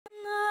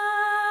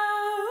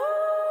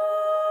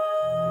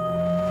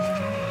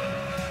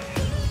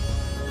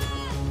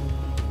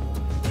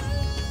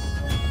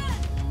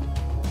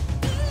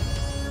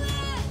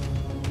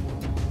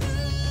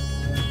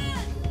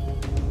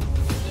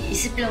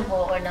lang po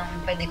ako ng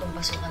pwede kong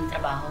pasukan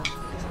trabaho.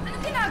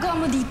 Anong ginagawa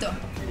mo dito?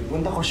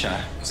 Punta ko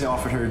siya kasi I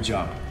offered her a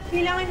job.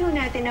 Kailangan ho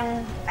natin ng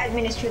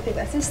administrative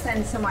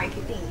assistant sa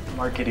marketing.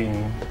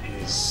 Marketing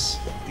is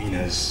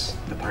Tina's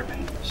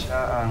department.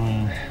 Siya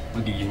ang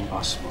magiging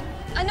boss mo.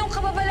 Anong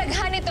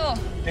kababalaghan ito?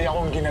 Kaya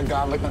akong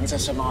ginagamit ng isa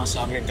sa mga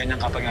sangre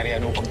kanyang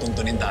kapangyarihan upang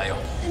tuntunin tayo.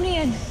 Ano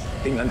yan?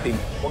 Ting-anting,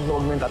 huwag na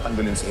huwag mo yung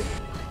tatanggalin sa'yo.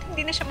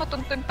 Hindi na siya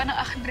matuntun pa ng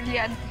aking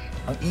brilyante.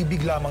 Ang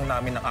ibig lamang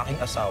namin ng aking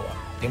asawa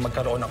ay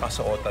magkaroon ng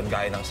kasuotan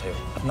gaya ng sayo.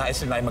 At nais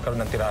nila ay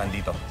magkaroon ng tirahan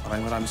dito.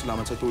 Maraming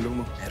salamat sa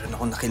tulong mo. Meron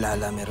akong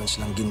nakilala, meron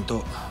silang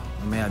ginto.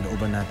 Mamaya,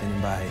 looban natin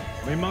yung bahay.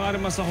 May mga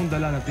armas akong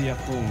dala na tiyak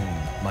kong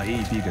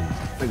maiibigan.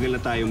 Tagal na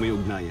tayo may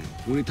ugnayan.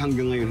 Ngunit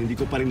hanggang ngayon, hindi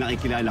ko pa rin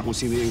nakikilala kung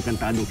sino yung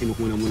Encantadong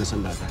kinukunan mo na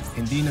sandata.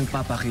 Hindi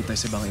nagpapakita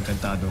sa ibang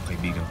Encantado ang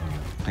kaibigan ko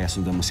yun. Kaya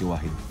sundan mo si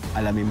Wahid.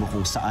 Alamin mo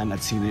kung saan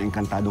at sino yung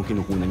Encantadong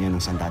kinukunan niya ng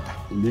sandata.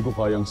 Hindi ko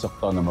kayang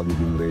sakta na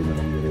magiging reyna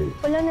ng Lireo.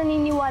 Wala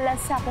naniniwala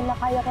sa akin na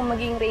kaya kong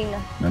maging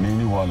reyna.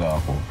 Naniniwala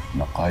ako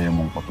na kaya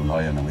mong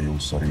patunayan ang iyong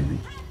sarili.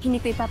 Hindi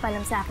ko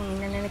ipapalam sa akin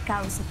na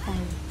nagkausap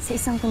tayo. Sa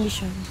isang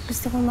kondisyon,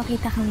 gusto kong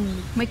makita kang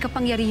muli. May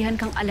kapangyarihan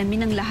kang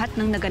alamin ng lahat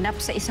ng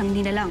naganap sa isang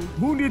nilalang.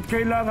 Ngunit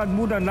kailangan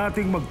muna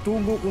nating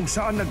magtungo kung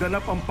saan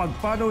naganap ang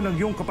pagpanaw ng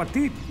iyong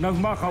kapatid nang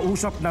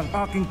makausap ng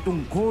aking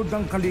tungkod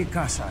ng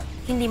kalikasan.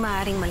 Hindi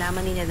maaaring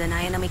malaman ni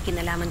Danaya na may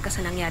kinalaman ka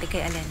sa nangyari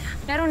kay Alena.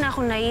 Meron na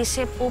akong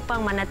naisip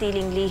upang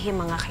manatiling lihim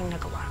ang aking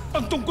nagawa.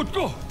 Ang tungkod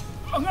ko!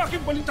 Ang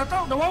aking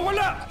balitataw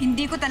nawawala!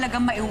 Hindi ko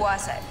talaga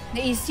maiwasan.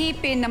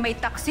 Naisipin na may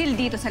taksil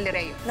dito sa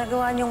Lireo.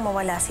 Nagawa niyong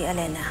mawala si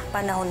Alena.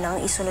 Panahon nang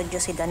isunod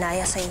niyo si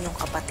Danaya sa inyong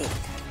kapatid.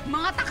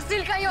 Mga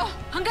taksil kayo!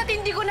 Hanggat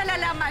hindi ko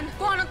nalalaman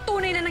kung anong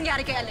tunay na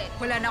nangyari kay Alena,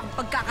 wala na akong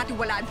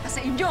pagkakatiwalaan pa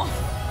sa inyo!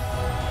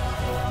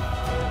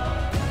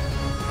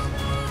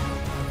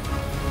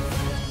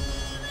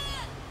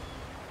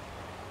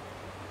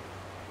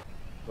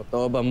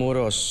 Totoo ba,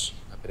 Muros,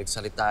 na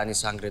pinagsalitaan ni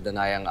Sang'gre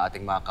Alena ang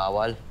ating mga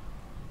kawal?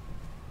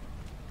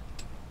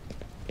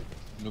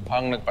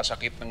 Lubhang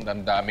nagpasakit ng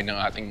damdamin ng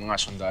ating mga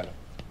sundalo.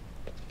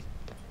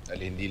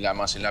 Dahil hindi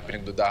lamang sila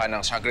pinagdudahan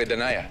ng Sang'gre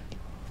Alena.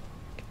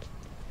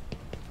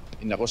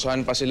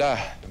 Inakusahan pa sila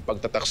ng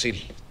pagtataksil.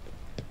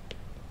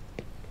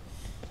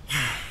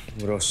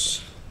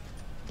 Muros,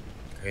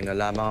 kayo na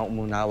lamang ang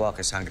umunawa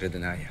kay Sang'gre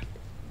Alena.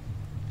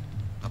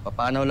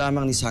 Kapapanaw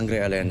lamang ni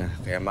Sang'gre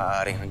Alena, kaya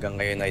maaaring hanggang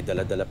ngayon ay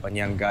dala-dala pa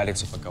niya ang galit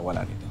sa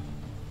pagkawala nito.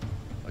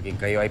 Maging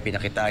kayo ay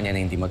pinakitaan niya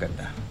na hindi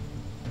maganda.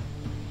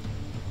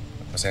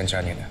 Pasensya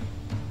niyo na.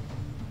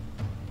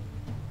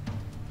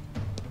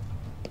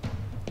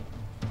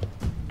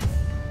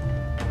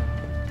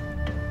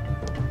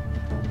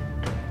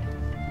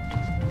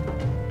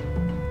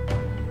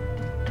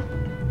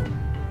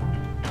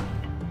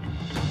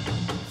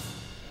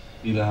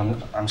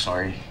 I'm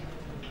sorry.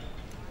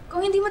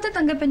 Kung hindi mo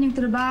tatanggapin yung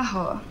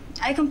trabaho,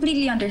 I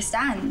completely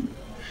understand.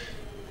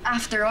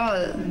 After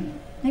all,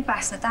 may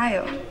pass na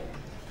tayo.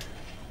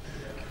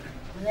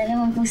 Wala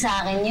naman po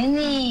sa akin yun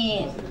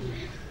eh.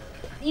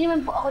 Hindi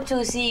naman po ako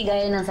choosy,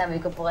 gaya ng sabi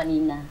ko po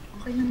kanina.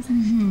 Okay lang sa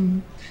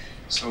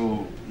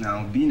So,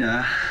 now,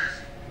 Bina,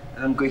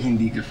 alam ko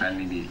hindi ka fan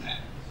ni Lila.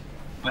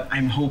 But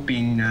I'm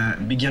hoping na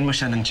bigyan mo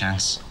siya ng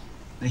chance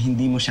na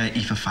hindi mo siya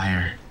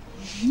ifa-fire.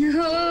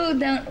 No,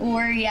 don't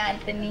worry,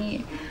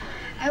 Anthony.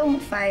 I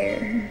won't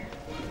fire her.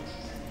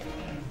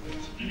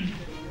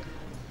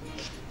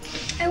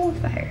 I won't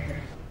fire her.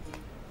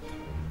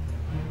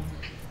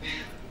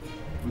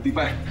 Buti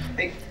pa.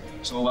 Hey,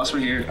 so whilst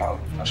we're here, I'll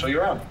show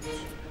you around.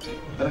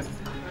 Tara.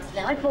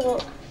 Salamat po.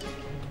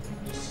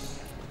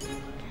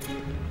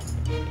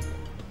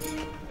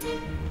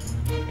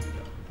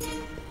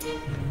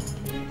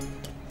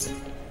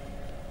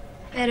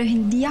 Pero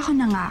hindi ako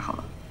nangako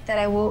that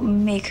I will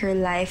make her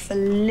life a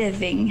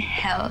living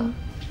hell.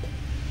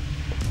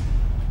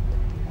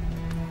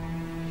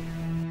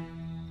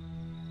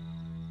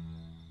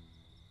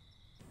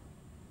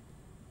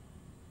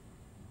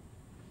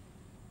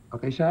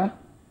 Okay siya?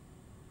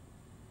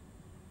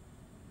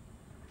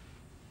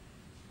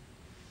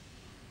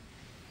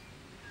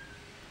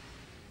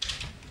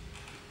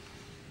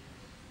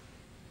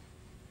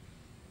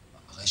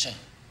 Okay siya.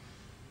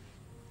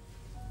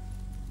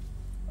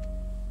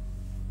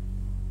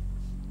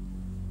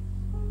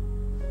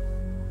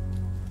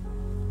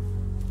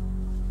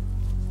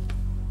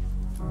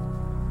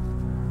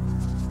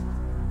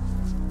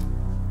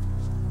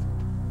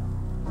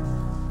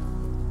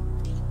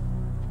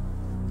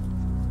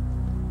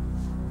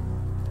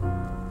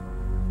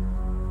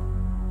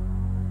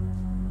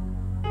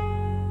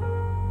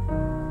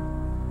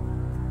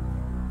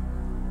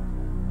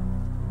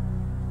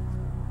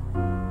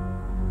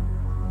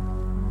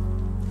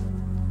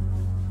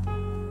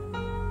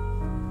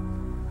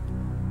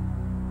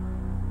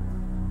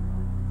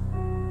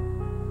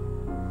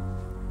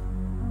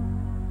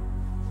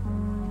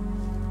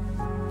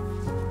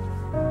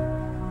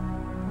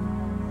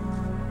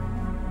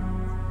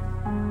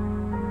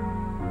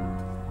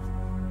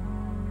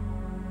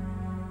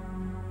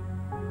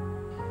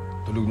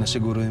 Tulog na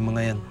siguro yung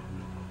mga yan.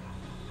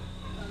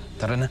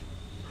 Tara na.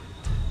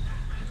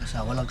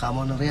 Mag-asawa lang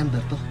kamo ng riyan,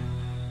 Berto.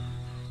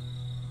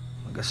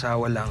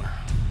 Mag-asawa lang.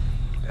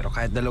 Pero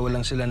kahit dalawa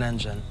lang sila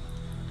nandyan,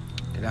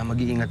 kailangan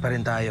mag-iingat pa rin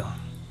tayo.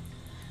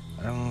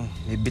 Parang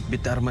may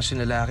bit-bit armas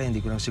yung lalaki,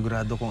 hindi ko lang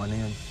sigurado kung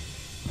ano yun.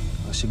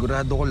 Ang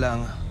sigurado ko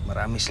lang,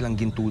 marami silang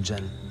ginto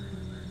dyan.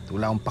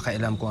 Wala akong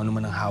pakialam kung ano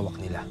man ang hawak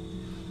nila.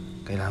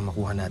 Kailangan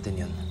makuha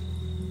natin yun.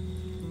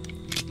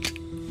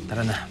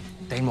 Tara na,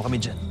 hintayin mo kami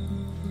dyan.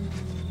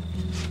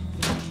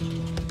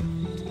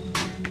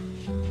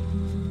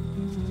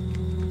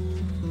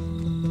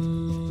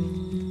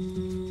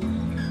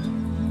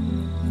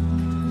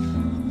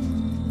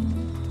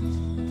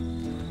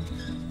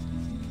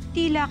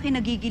 Tila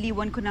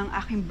kinagigiliwan ko ng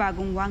aking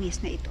bagong wangis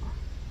na ito.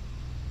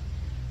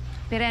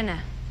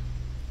 Pirena,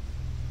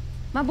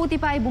 mabuti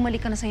pa ay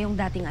bumalik ka na sa iyong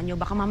dating anyo.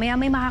 Baka mamaya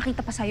may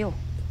makakita pa sa'yo.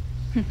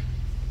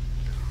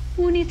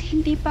 Ngunit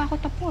hindi pa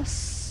ako tapos.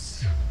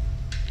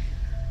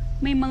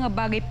 May mga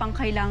bagay pang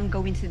kailangang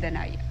gawin si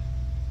Danaya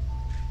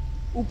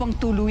upang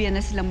tuluyan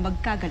na silang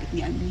magkagalit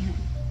ni Amihan.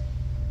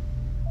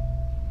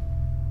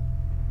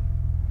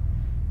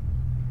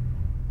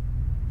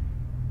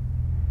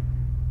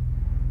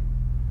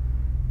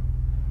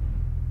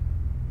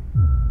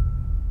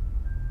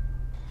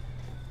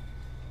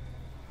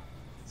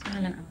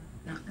 Sana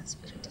ang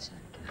Espiritu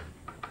Santo.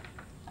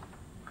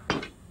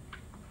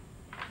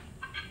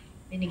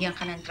 Binigyan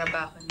ka ng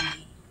trabaho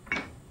ni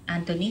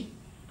Anthony?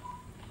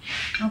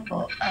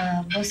 Opo,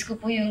 boss ko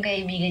po yung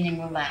kaibigan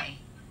niyang babae.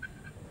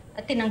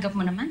 At tinanggap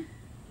mo naman?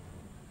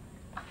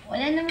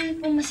 Wala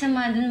naman po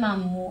masama dun,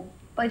 Mamu.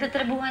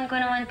 Pagtatrabuhan ko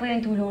naman po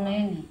yung tulong na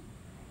yun eh.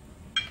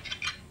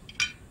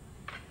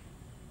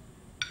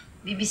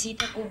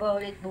 Bibisita po ba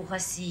ulit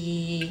bukas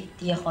si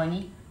Tia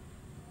Connie?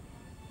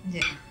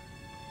 Hindi.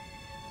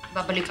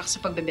 Babalik ako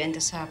sa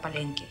pagbebenta sa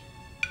palengke.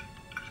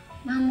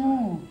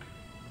 Mamu.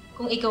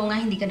 Kung ikaw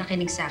nga hindi ka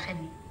nakinig sa akin,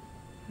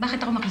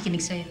 bakit ako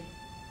makikinig sa'yo?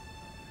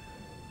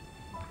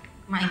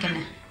 Kumain ka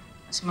na.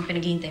 Mas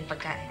mapinaghihintay yung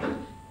pagkain.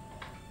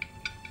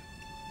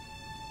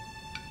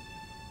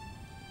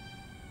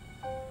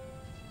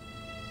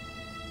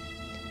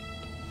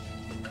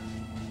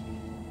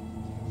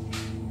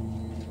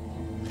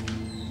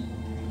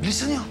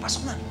 Bilisan niyo,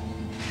 pasok na.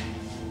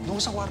 Doon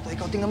ko sa kwarto,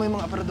 ikaw tingnan mo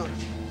yung mga aparador.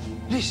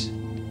 Bilis!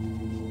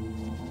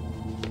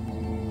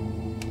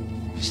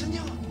 Bilisan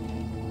niyo!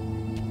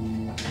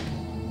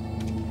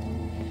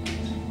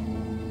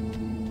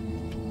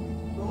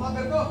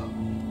 Tumagal ko!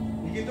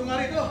 Higito nga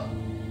rito!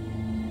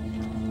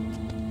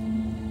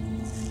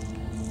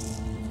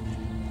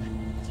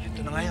 Ito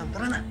na nga yan.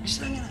 Tara na!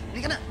 Bilisan lang yan.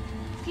 Halika na!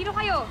 Sino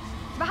kayo?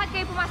 Bakit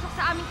kayo pumasok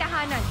sa aming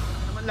tahanan?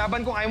 Ano naman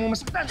laban kung ayaw mo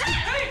masaktan?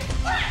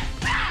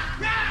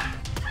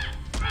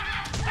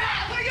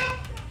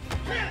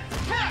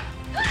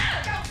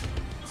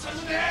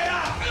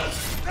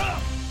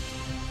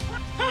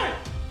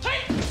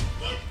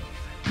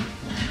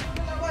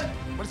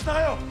 Balis na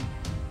kayo!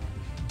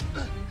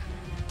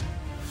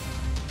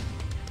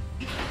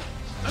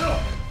 Ano?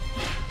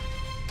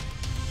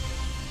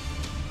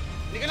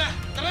 Halika na!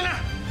 Tara na!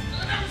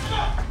 Tara na! Gusto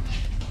mo!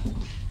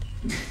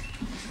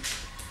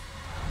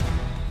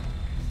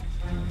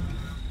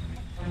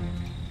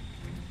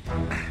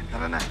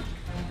 Tara na!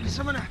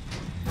 Bilisan mo na!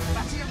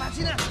 Batsi na!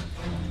 Batsi na!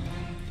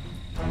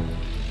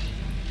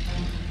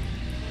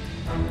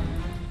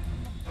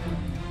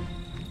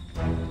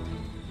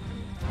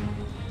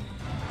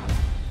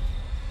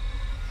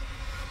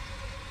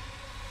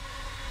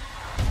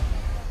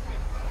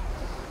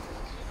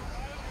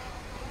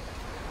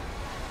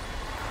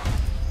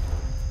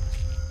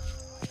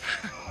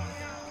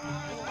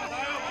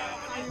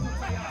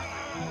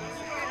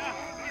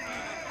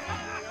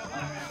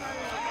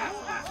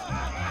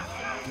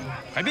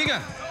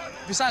 Kaibigan!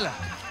 Pisala!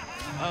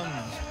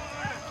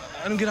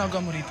 Anong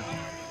ginagawa mo rito?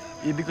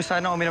 Ibig ko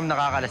sana uminom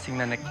nakakalasing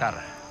na nektar.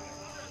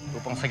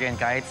 Upang sagayon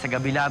kahit sa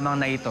gabi lamang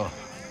na ito,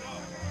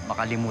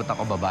 makalimutan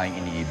ko babaeng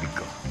iniibig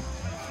ko.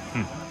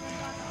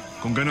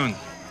 Kung ganun,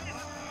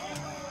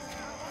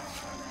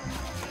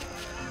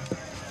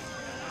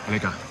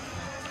 halika.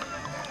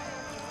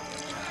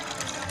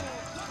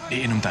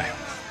 Iinom tayo.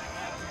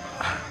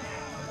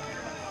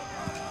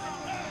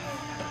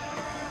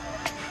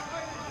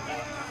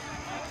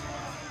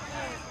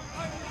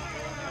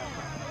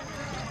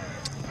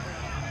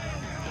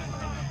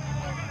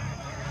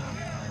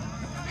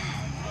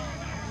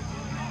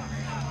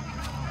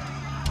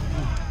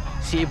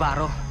 Si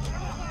Ibarro.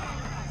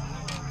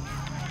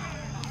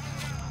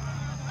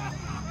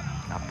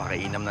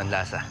 Napakainam ng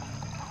lasa.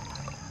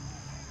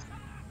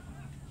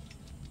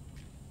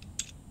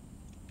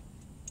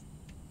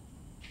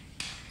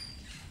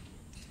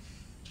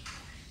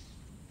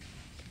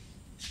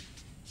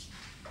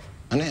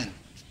 Ano yan?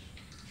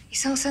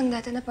 Isang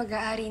sandata na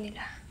pag-aari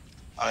nila.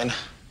 Akin na.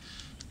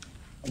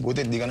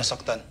 Mabuti, di ka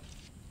nasaktan.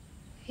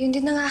 Yun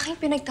din ang aking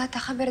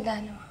pinagtataka,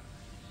 Berdano.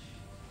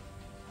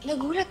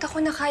 Nagulat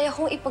ako na kaya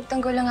kong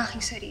ipagtanggol ang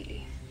aking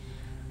sarili.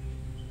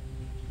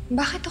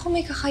 Bakit ako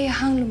may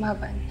kakayahang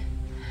lumaban?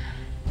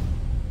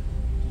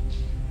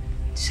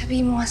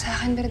 Sabihin mo nga sa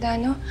akin,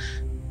 Berdano,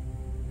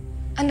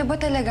 ano ba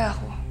talaga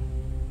ako?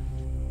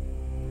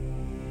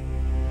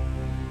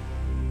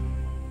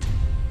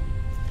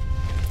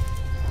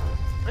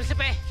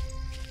 Prinsipe!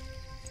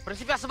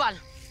 Prinsipe Asbal!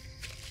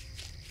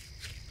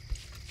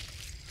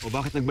 O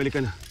bakit nagbalik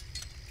ka na?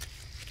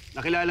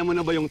 Nakilala mo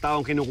na ba yung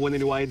taong kinukuha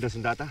ni Wyatt na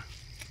sundata?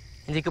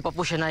 Hindi ko pa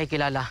po siya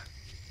nakikilala.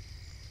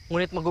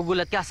 Ngunit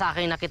magugulat ka sa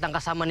akin na kitang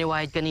kasama ni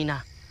Wyatt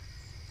kanina.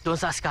 Doon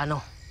sa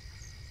Ascano.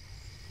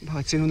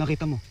 Bakit? Sino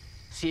nakita mo?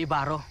 Si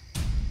Ibarro.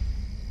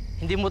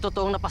 Hindi mo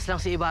totoong napaslang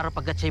si Ibarro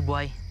pagkat siya'y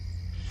buhay.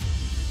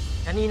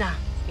 Kanina,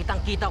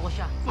 kitang-kita ko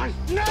siya.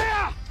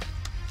 Minea!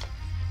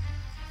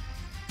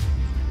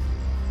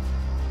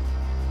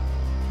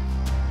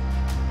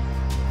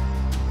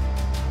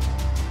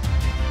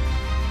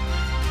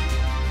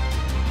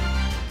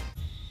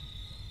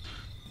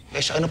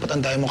 Esha, ano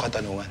patandayan mo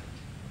katanungan?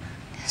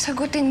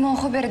 Sagutin mo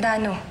ako,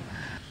 Berdano.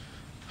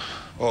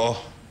 Oo.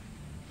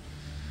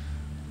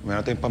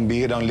 Meron tayong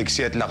pambihirang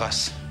liksi at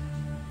lakas.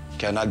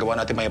 Kaya nagawa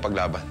natin may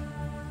paglaban.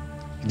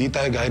 Hindi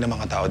tayo gaya ng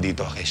mga tao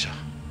dito, Kesha.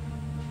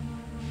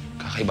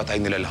 Kakaiba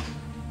tayong nilalang.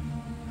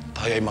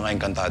 Tayo ay mga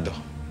engkantado.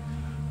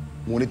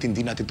 Ngunit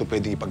hindi natin ito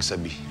pwedeng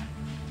ipagsabi.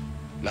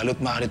 Lalo't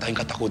maaari tayong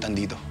katakutan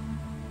dito.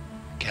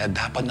 Kaya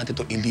dapat natin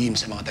ito ilihim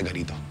sa mga taga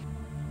rito.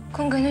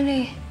 Kung ganun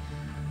eh,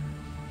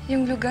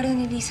 yung lugar na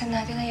nilisan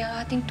natin ay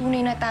ang ating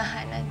tunay na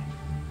tahanan.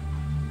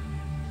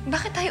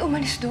 Bakit tayo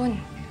umalis doon?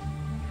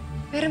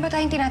 Meron ba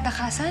tayong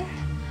tinatakasan?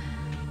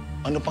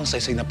 Ano pang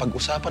saysay na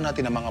pag-usapan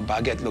natin ang mga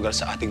bagay at lugar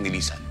sa ating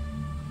nilisan?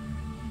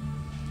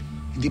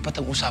 Hindi pa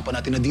tang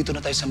usapan natin na dito na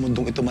tayo sa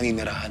mundong ito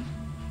maninirahan.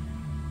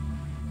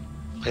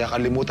 Kaya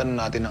kalimutan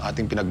na natin ang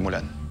ating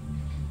pinagmulan.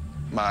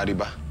 Maaari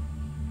ba?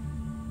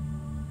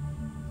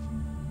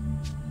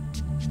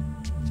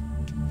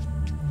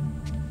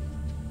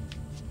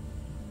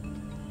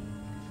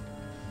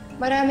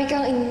 Marami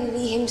kang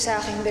inilihim sa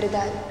aking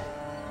Berdano.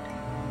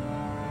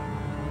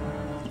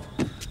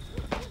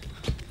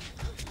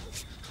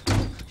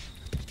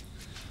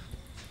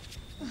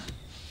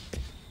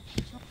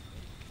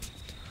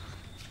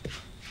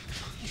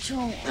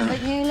 Chong, ba't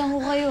ngayon lang ho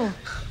kayo?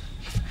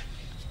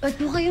 Ba't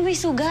po kayo may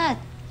sugat?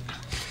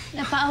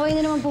 Napaaway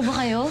na naman po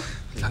ba kayo?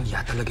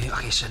 Langya talaga yung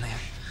Akesha na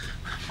yan.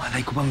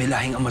 Malay ko pa may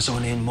lahing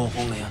Amazon na yun mo ko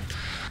ngayon.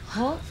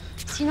 Ho?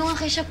 Sino nga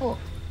Kesha po?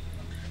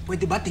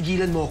 Pwede ba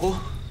tigilan mo ko?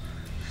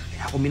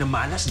 Kaya ako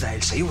minamalas dahil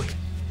sa'yo eh.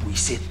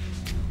 Wisit.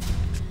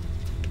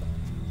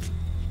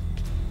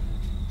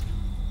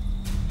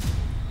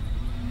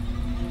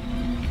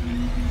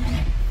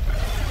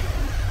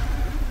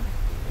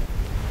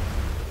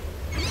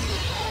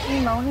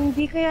 Imaw,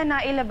 hindi kaya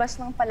nailabas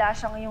ng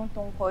palasyo ang iyong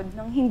tungkod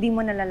nang hindi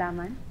mo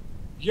nalalaman?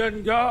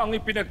 Yan nga ang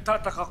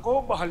ipinagtataka ko,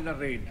 mahal na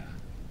Reyna.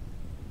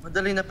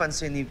 Madali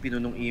napansin ni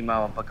Pinunong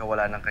Imaw ang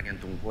pagkawala ng kanyang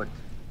tungkod.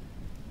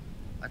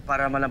 At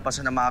para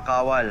malampasan ang mga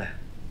kawal,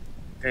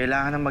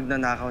 kailangan ng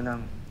magnanakaw ng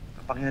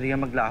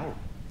kapangyarihan maglaho.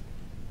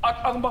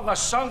 At ang mga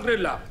sangre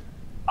lang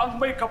ang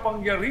may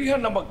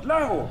kapangyarihan na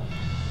maglaho.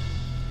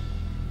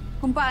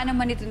 Kung paano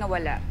man ito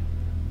nawala,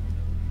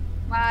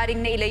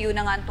 maaaring nailayo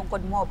na nga ang tungkod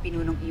mo,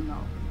 Pinunong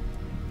Imaw.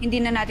 Hindi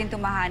na natin ito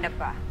mahanap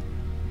pa.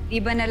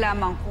 Iba na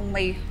lamang kung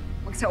may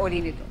magsauli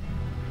nito.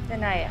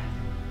 Danaya.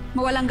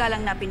 Mawalang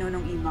galang na,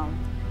 Pinunong Imaw.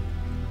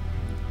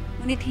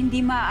 Ngunit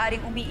hindi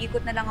maaaring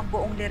umiikot na lang ang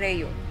buong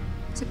Lireo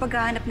sa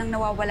paghahanap ng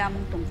nawawala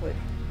mong tungkod.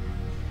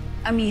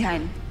 Amihan,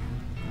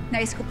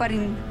 nais ko pa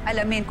rin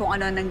alamin kung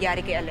ano ang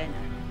nangyari kay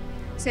Alena.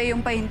 Sa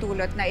iyong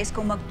pahintulot, nais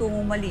kong magtungo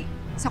mali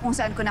sa kung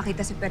saan ko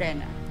nakita si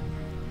Pirena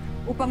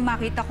upang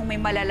makita kung may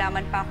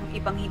malalaman pa akong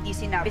ibang hindi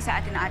sinabi sa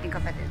atin ng ating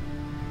kapatid.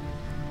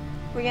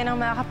 Kung yan ang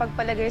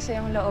makakapagpalagay sa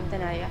iyong loob,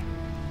 Danaya.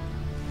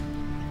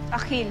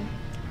 Akhil,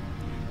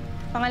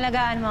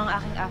 pangalagaan mo ang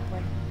aking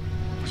apple.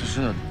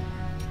 Susunod.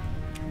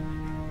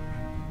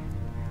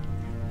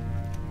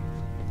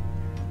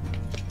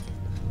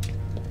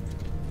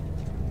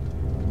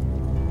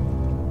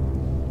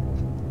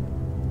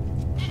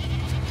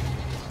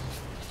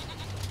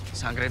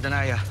 Sang'gre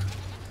Danaya.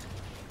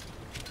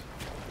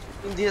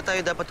 Hindi na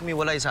tayo dapat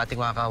humiwalay sa ating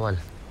mga kawal.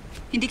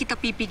 Hindi kita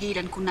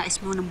pipigilan kung nais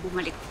mo nang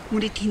bumalik.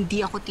 Ngunit hindi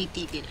ako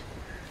titigil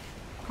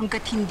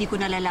hanggat hindi ko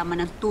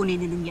nalalaman ang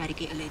tunay na nangyari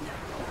kay Alena.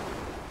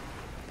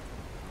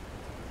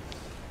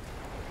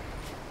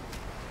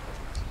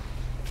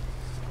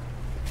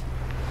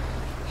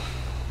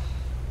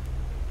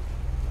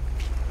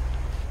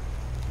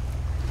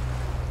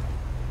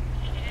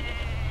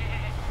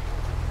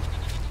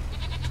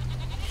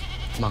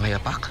 Mga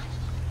yapak?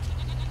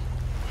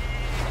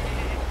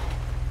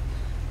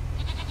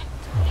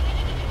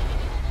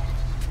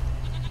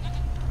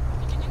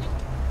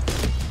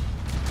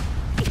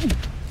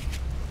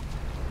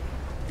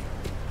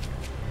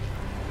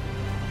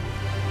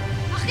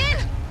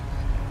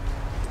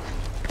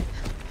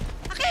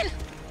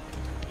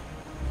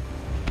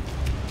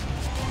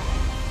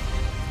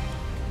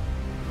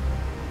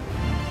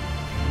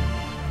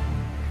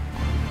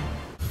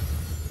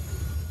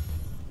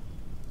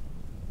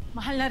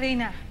 Mahal na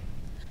Reyna,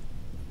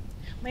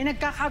 may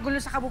nagkakagulo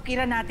sa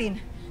kabukiran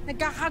natin.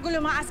 Nagkakagulo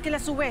mga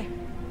Askilasuwe.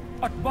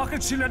 At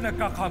bakit sila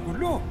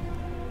nagkakagulo?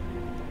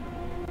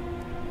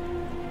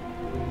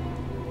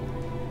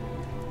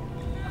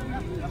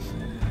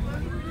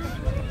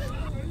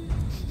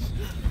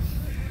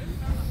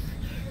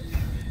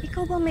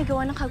 Ikaw ba may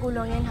gawa ng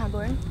kaguluhan yan,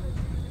 Hathors?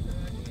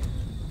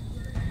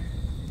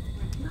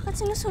 Bakit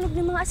sinusunog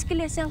ng mga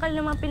askilese ang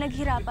kanilang mga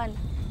pinaghirapan?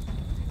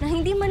 Na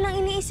hindi man lang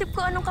iniisip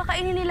ko anong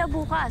kakainin nila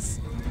bukas.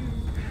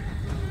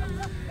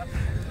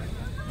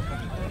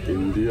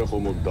 Hindi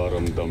ako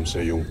magdaramdam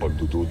sa iyong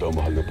pagdududa,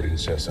 mahal na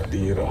prinsesa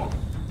Lira.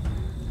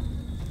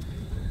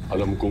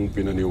 Alam kong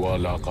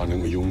pinaniwala ka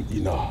ng iyong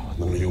ina,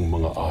 ng iyong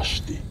mga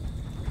Ashti,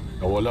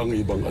 na walang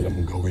ibang alam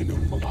gawin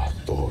ng mga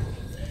Hathor,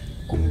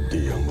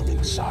 kundi ang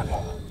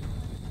maminsala.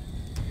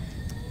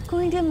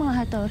 Kung hindi ang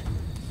mga Hathor,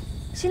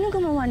 sino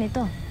gumawa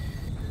nito?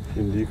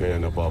 Hindi kaya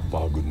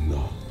napapagod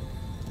na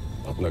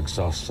at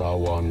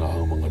nagsasawa na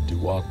ang mga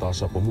diwata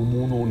sa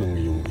pamumuno ng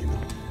iyong ina.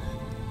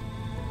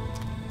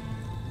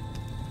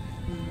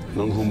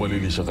 Nang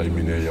humalili siya kay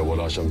Minea,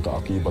 wala siyang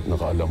kaakibat na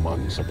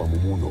kaalaman sa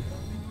pamumuno.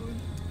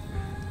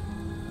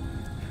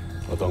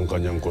 At ang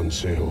kanyang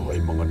konseho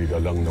ay mga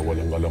nilalang na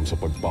walang alam sa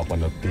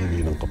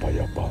pagpapanatili ng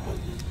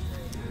kapayapaan.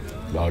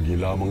 Lagi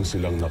lamang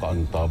silang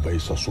nakaantabay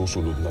sa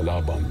susunod na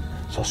laban,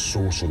 sa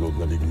susunod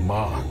na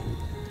digmaan.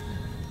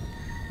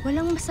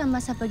 Walang masama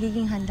sa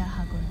pagiging handa,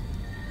 Hathors.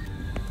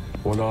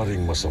 Wala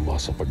ring masama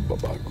sa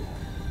pagbabago.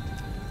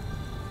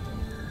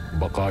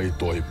 Baka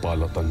ito ay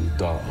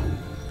palatandaan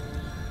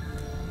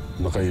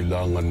na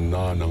kailangan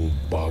na ng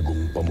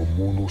bagong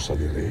pamumuno sa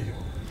Lireo.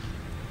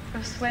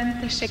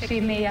 Proswente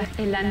Shekrimea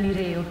elan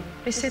Lireo.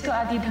 Reseto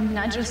adidam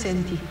nadjo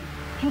senti.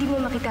 Hindi mo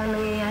makita ang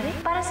nangyayari?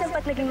 Para saan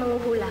ba't naging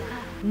manguhula ka?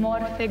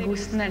 Morfe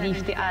gust na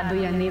lifte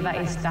adoya neva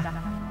esta.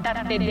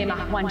 Datte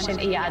demakwanshen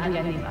iya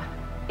adoya neva.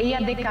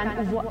 Iya dekan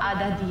uvo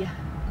adadia.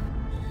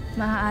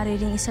 Maaari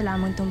ring isa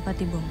lamang itong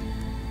patibong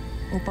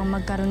upang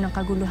magkaroon ng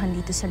kaguluhan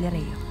dito sa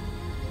Lireo.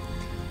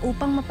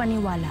 Upang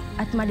mapaniwala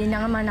at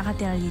malinang ang mga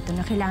nakatira dito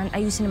na kailangan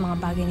ayusin ang mga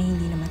bagay na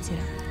hindi naman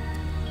sira.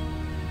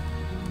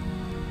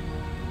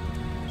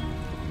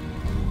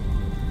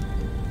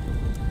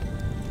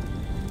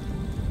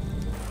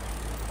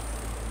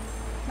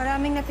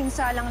 Maraming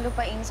napinsalang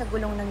lupain sa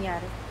gulong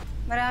nangyari.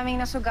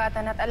 Maraming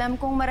nasugatan at alam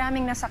kong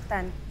maraming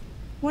nasaktan.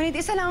 Ngunit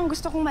isa lang ang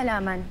gusto kong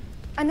malaman.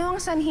 Ano ang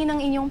sanhi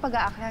ng inyong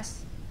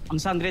pag-aaklas? Ang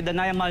Sang'gre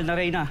Danaya, mahal na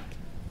Reyna.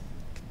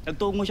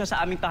 Nagtungo siya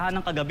sa aming tahanan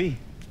kagabi.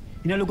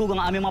 Hinalugog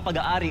ang aming mga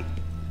pag-aari.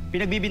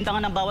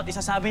 Pinagbibintangan ng bawat isa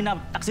sa amin na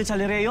taksil sa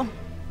Lireo.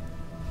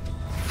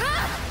 Ha?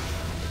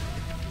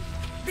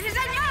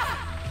 Bilisan niyo!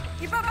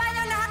 Ibaba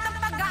niyo lahat ng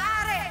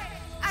pag-aari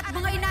at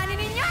mga inani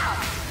ninyo!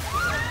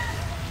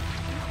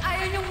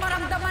 Ayaw niyong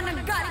maramdaman ng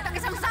galit ang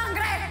isang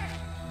sangre!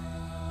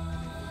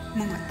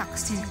 Mga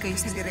taksil kayo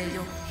sa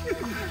Lireo.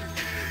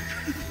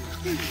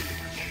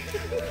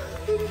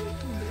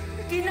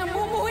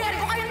 Kinamumuhuyan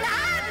ko kayong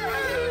lahat!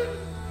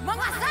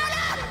 Mga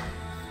salap!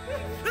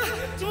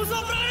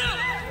 Sumusobra ka na!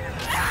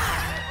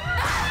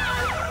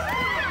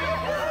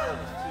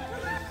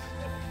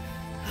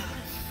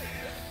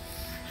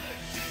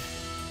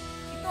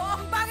 Ito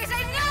ang bagay sa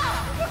inyo!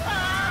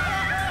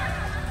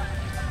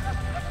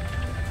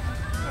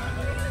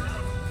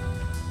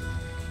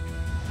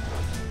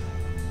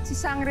 Si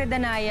Sang'gre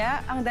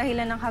Danaya ang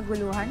dahilan ng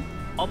kaguluhan?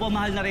 Opo,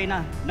 mahal na Reyna.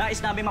 Nais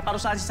namin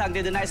maparusahan si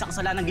Sang'gre Danaya sa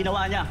kasalanan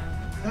ginawa niya.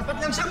 Dapat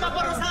lang siyang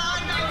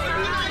maparusahan!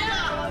 Wala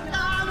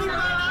na aming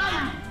bahay!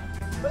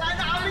 Wala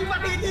na aming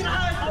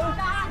matitirahan!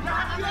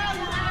 Lahat yan!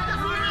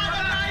 Wala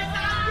na tayo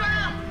sa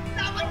kanya!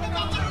 Dapat na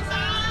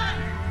maparusahan!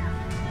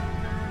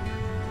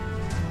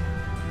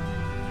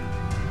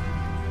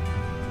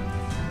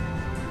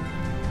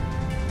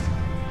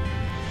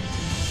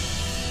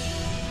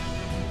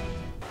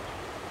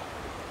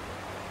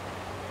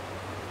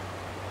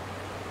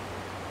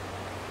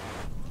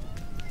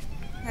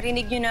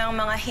 Narinig niyo na ang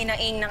mga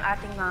hinaing ng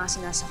ating mga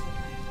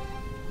sinasakupan.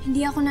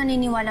 Hindi ako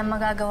naniniwala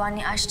magagawa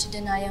ni Ashti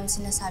Danaya ang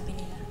sinasabi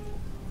nila.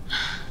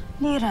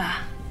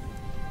 Lira,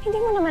 hindi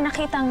mo naman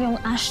nakita ang yung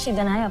Ashti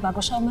Danaya bago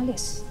siya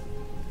umalis.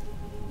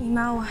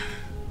 Imaw,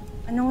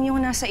 anong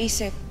yung nasa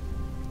isip?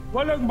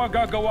 Walang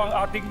magagawa ang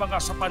ating mga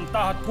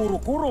sapanta at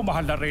kuro-kuro,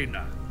 mahal na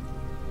Reyna.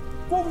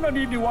 Kung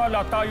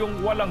naniniwala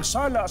tayong walang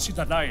sala si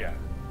Danaya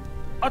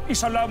at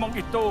isa lamang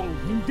itong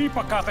hindi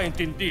pa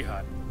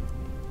kakaintindihan,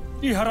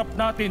 iharap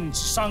natin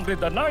si Sang'gre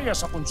Danaya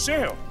sa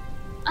konseho.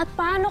 At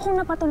paano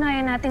kung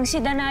napatunayan natin si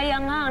Danaya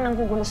nga ang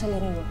nanggugulo sa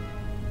Lireo?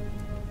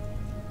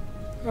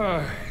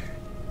 Ay,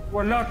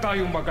 wala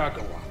tayong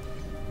magagawa.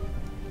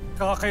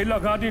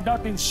 Kakailanganin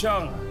natin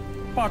siyang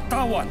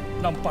patawan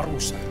ng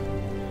parusa.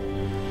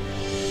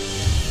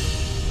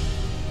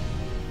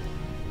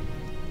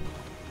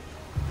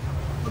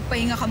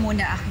 Magpahinga ka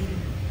muna, Akhil.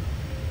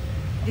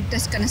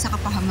 Ligtas ka na sa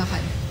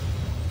kapahamakan.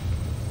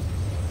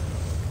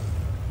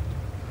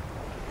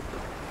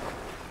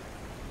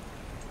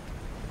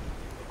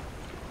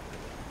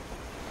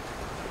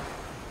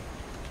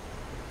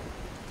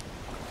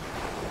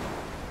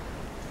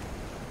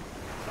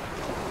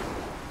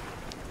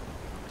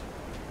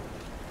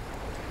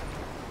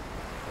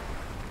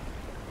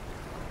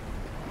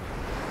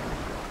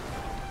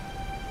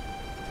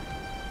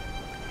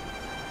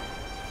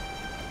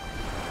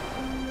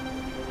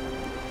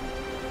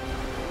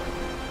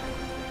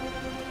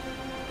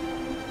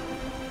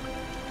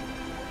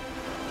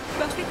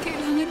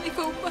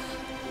 pa?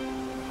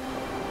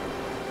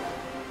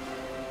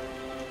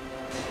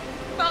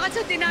 Bakit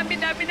sa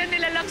dinami-dami na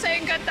nilalang sa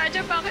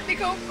Encantadia, bakit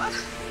ikaw pa?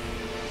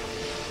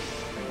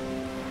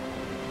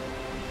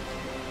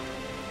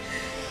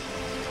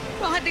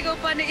 Bakit ikaw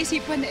pa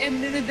naisipan ni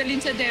Emne na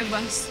dalhin sa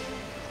Devas?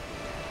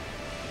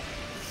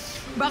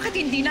 Bakit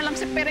hindi na lang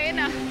sa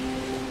Pirena?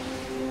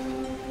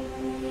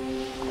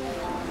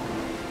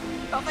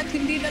 Bakit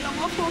hindi na lang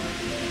ako?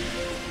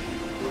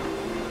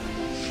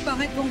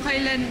 Bakit kung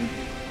kailan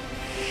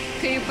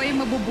kayo pa yung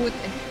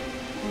mabubuti?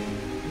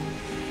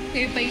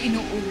 Kayo pa yung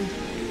inuulo?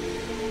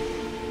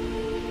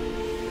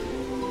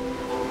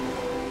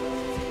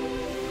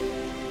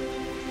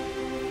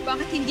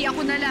 Bakit hindi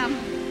ako na lang?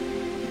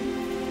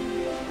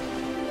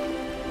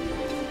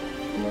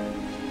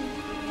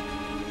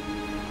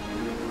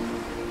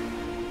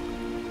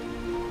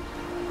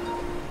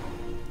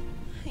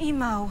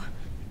 Imaw,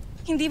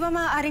 hindi ba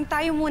maaaring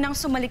tayo munang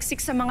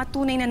sumaliksik sa mga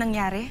tunay na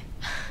nangyari?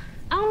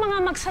 Ang mga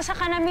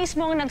magsasaka na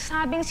mismo ang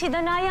nagsabing si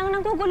Danaya ang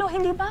nanggugulo,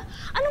 hindi ba?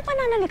 Anong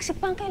pananaliksik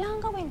pa ang kailangan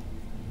gawin?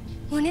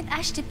 Ngunit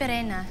Ashti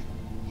Pirena,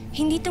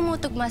 hindi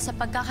tumutugma sa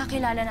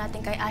pagkakakilala natin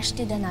kay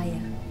Ashti Danaya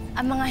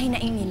ang mga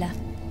hinaing nila.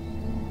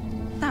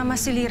 Tama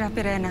si Lira,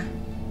 Pirena.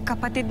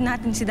 Kapatid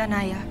natin si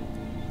Danaya.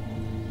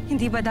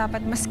 Hindi ba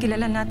dapat mas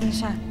kilala natin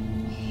siya?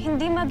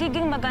 Hindi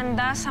magiging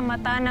maganda sa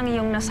mata ng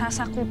iyong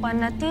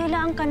nasasakupan na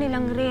tila ang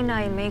kanilang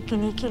reyna ay may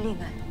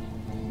kinikilingan.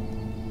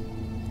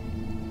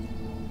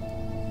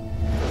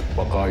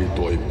 Baka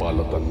ito ay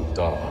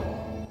palatanda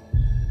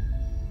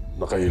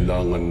na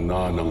kailangan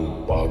na ng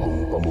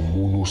bagong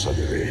pamumuno sa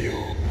Lireo.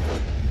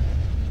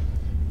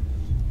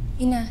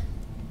 Ina,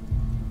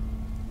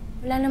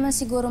 wala naman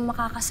siguro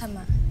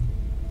makakasama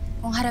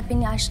kung harapin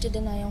ni Ashti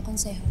Danaya ang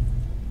konseho.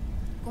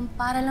 Kung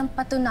para lang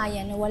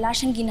patunayan na wala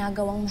siyang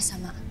ginagawang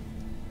masama.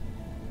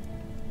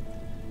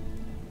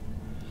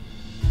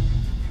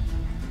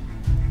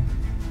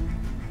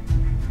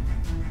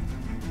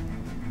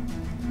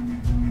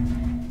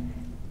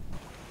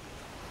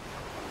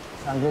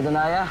 Sang'gre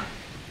Danaya.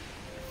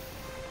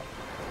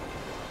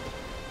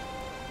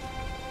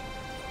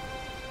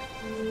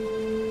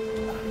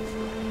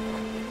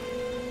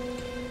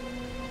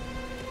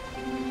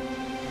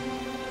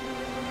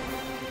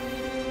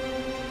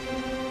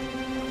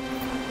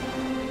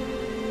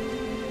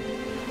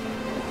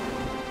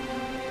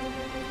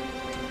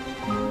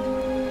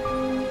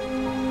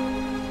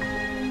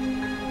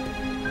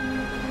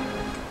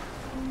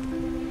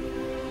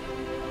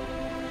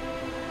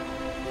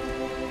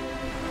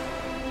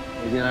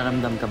 May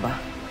nararamdam ka ba?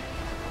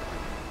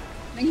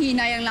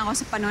 Nanghihinayang lang ako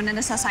sa panahon na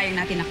nasasayang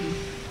natin ako.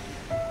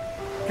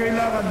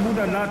 Kailangan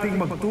muna nating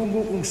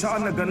magtungo kung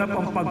saan naganap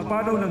ang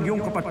pagpanaw ng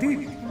iyong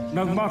kapatid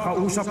nang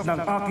makausap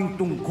ng aking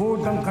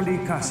tungkod ng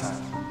kalikasan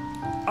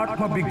at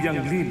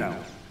mabigyang linaw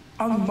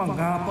ang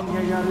mga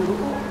pangyayari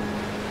roon.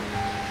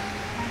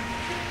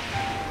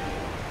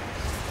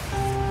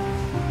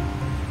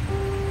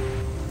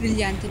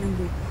 Brilyante ng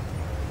lupa.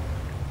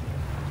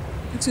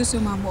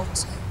 Nagsusumamo ako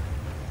sa'yo.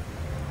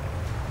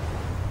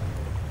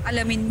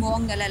 Alamin mo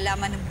ang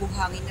nalalaman ng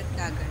buhangin at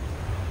dagat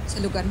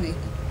sa lugar na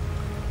ito.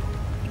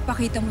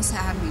 Ipakita mo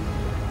sa amin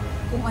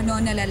kung ano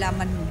ang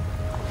nalalaman mo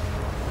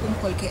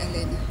tungkol kay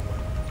Alena.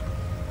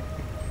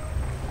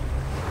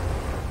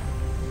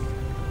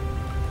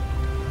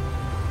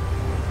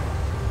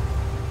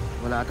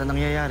 Wala ata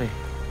nangyayari.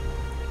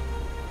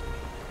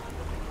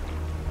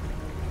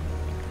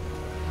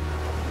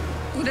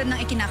 Tulad ng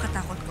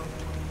ikinakatakot ko,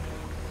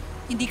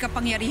 hindi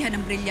kapangyarihan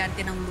ng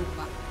brilyante ng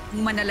lupa ang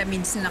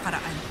manalamin sa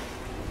nakaraan.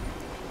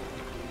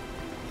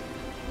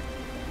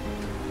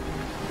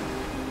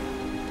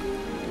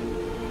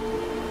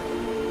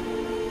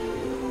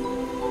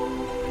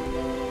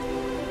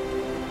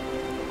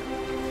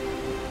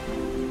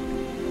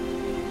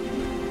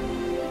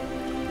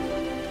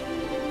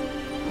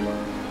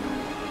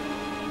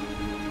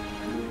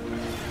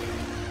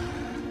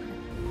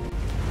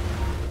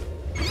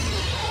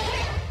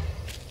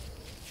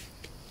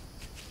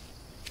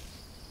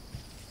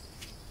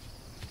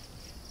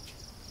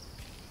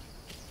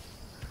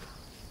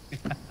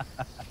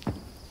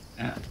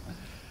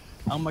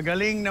 Ang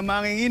magaling na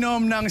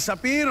manginginom ng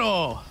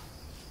Sapiro.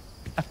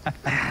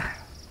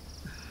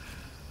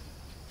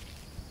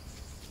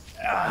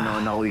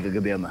 Ano na uwi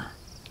kagabi, Ama?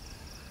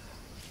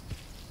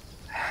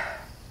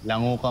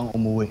 Lango kang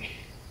umuwi.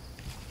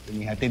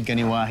 Tumihatid ka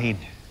ni Wahid.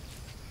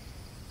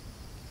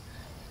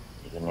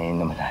 Hindi ka na yun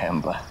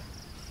namalayan pa.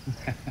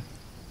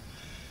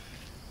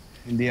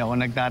 Hindi ako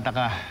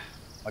nagtataka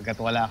pagkat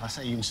wala ka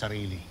sa iyong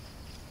sarili.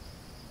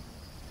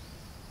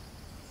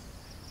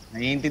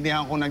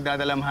 Naiintindihan kong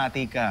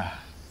nagdadalamhati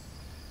ka.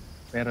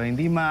 Pero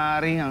hindi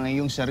maaaring ang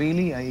iyong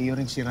sarili ay iyo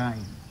ring sirain.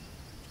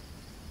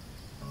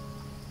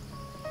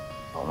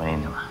 Okay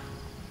naman.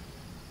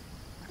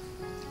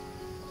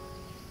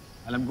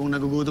 Alam kong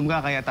nagugutom ka,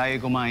 kaya tayo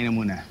kumain na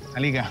muna.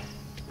 Halika.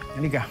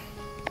 Halika.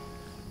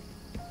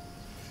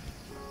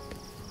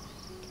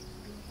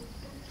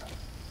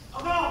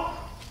 Amo!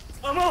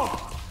 Amo!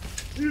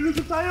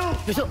 Nilulusog tayo!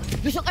 Lusog!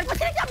 Lusog! Ano ba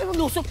sinasabi mong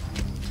lusog?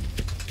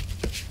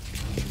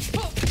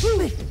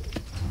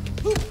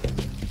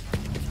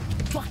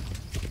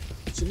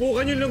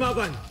 Subukan yung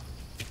lumaban.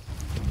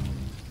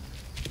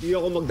 Hindi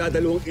ako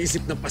magdadalawang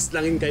isip na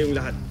paslangin kayong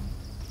lahat.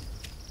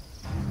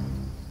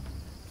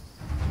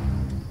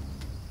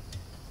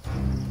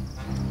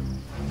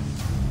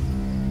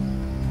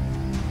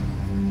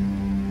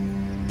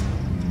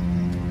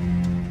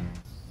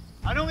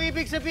 Anong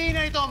ibig sabihin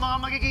na ito, mga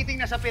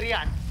magigiting na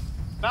sapiryan?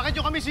 Bakit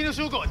nyo kami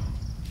sinusugod?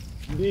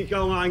 Hindi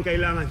ikaw nga ang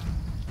kailangan.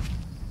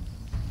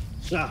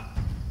 Siya.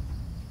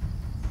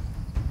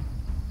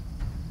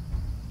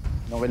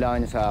 Anong kailangan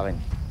niya sa akin?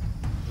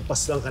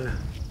 Napaslang ka na.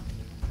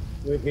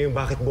 Ngunit ngayon,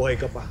 bakit buhay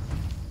ka pa?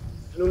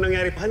 Anong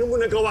nangyari? Paano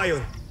mo nagawa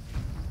yun?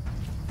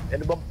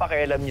 Ano bang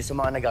pakialam niyo sa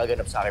mga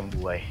nagaganap sa aking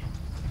buhay?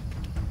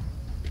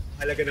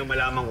 Halaga nang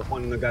malaman ko kung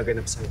anong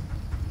nagaganap sa'yo.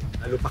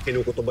 Lalo pa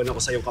kinukutuban ako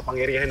sa iyong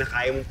kapangyarihan na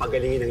kaya mong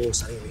pagalingin ang iyong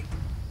sarili.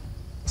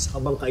 Isa ka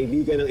bang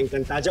kaibigan ng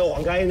Encantadia o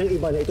kagaya ng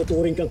iba na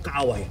ituturing kang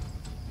kaaway?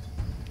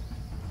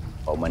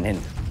 Paumanhin.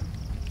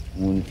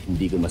 Ngunit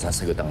hindi ko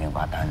masasagot ang iyong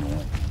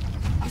katanungan.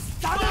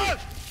 Stop!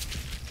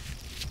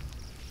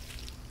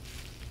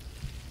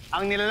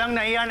 Ang nilalang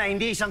na iyan ay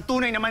hindi isang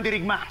tunay na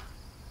mandirigma.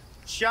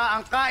 Siya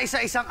ang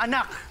kaisa-isang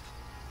anak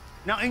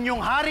ng inyong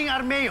Haring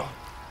Armeo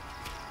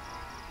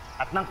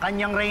at ng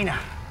kanyang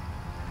reyna.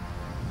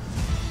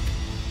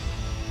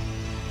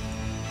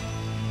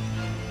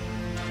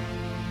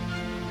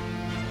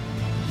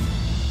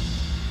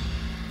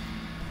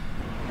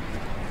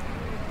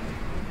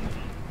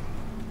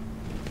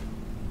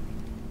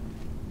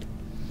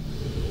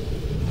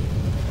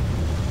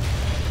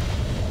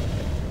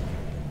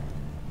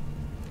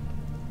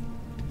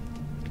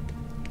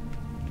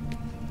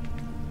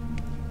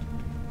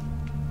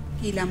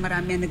 Tila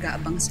marami ang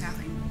nag-aabang sa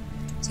akin.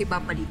 Kasi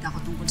ibabalita ko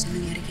tungkol sa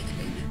nangyari kay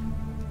Alena.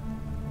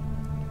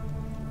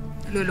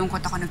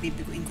 Nalulungkot ako na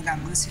bibiguin ko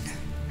lamang sila.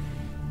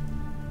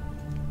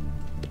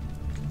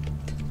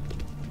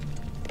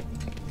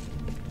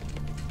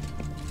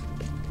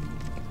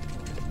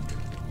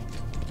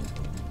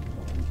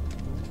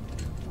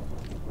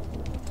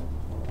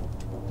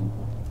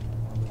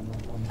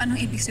 Anong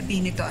ibig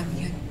sabihin nito,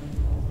 Amihan?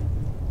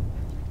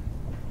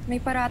 May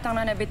paratang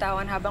na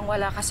nabitawan habang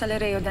wala ka sa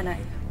Lireo,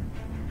 Danaya.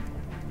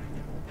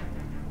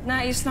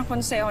 Nais ng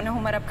konseho na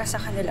humarap ka sa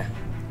kanila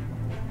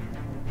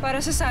para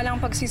sa salang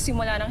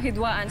pagsisimula ng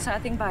hidwaan sa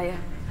ating bayan.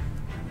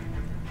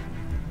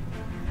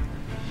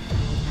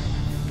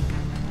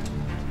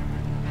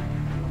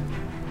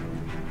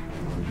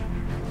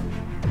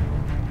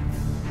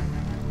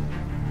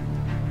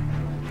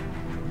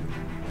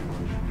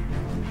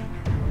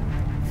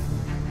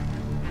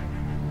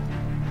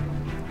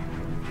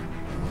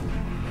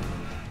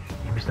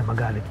 Imbis na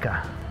magalit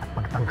ka at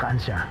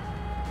pagtangkaan siya,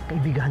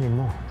 kaibiganin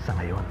mo sa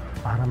ngayon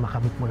para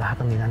makamit mo lahat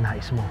ng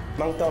ninanais mo.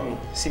 Mang Tom,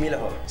 si Mila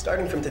ho.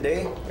 Starting from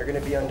today, you're gonna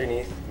be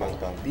underneath Mang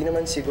Tom. Di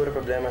naman siguro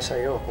problema sa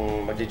iyo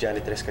kung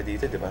magja-janitress ka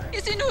dito, di ba?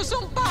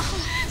 Isinusumpa ko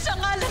sa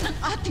ngalan ng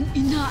ating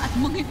ina at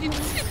mga ina.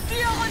 Hindi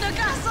ako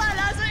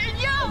nagkasala sa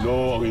inyo!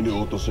 Ano ang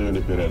iniutos sa'yo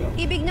ni Pirena?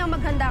 Ibig niyang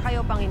maghanda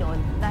kayo,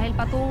 Panginoon. Dahil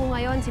patungo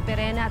ngayon si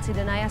Pirena at si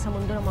Danaya sa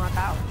mundo ng mga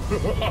tao.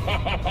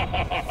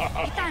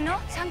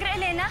 Itano?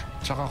 Sang'gre Alena?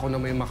 Tsaka ako na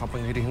may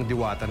makapangyarihang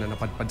diwata na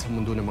napadpad sa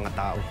mundo ng mga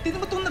tao.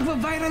 Tignan mo itong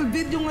nagva-viral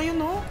video ngayon,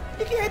 no?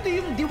 Hindi kaya ito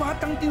yung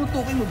diwatang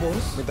tinutukoy mo,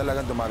 boss? May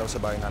talagang dumalaw sa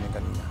bahay namin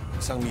kanina.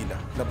 Isang Mila.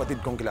 Napatid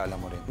kong kilala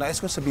mo rin.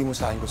 Nais kong sabihin mo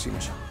sa akin kung sino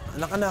siya.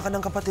 Anak-anakan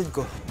ng kapatid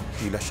ko.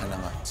 Tila siya na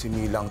nga. Si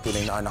Mila ang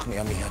tunay na anak ni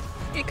Amihan.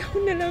 Ikaw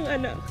na lang,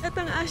 anak. At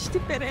ang Ashti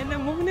Pirena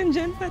mo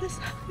nandyan para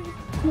sa akin.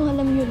 Kung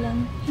alam niyo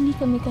lang, hindi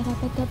kami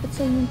karapat-dapat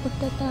sa inyong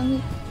pagtatangi.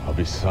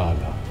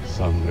 Abisala,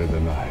 Sang'gre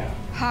Alena.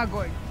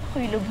 Hagod.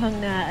 Ako'y lubhang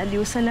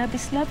naaaliw sa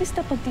labis-labis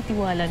na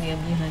pagtitiwala ni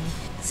Amihan.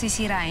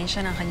 Sisirain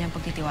siya ng kanyang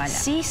pagtitiwala.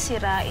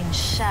 Sisirain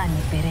siya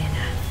ni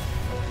Pirena.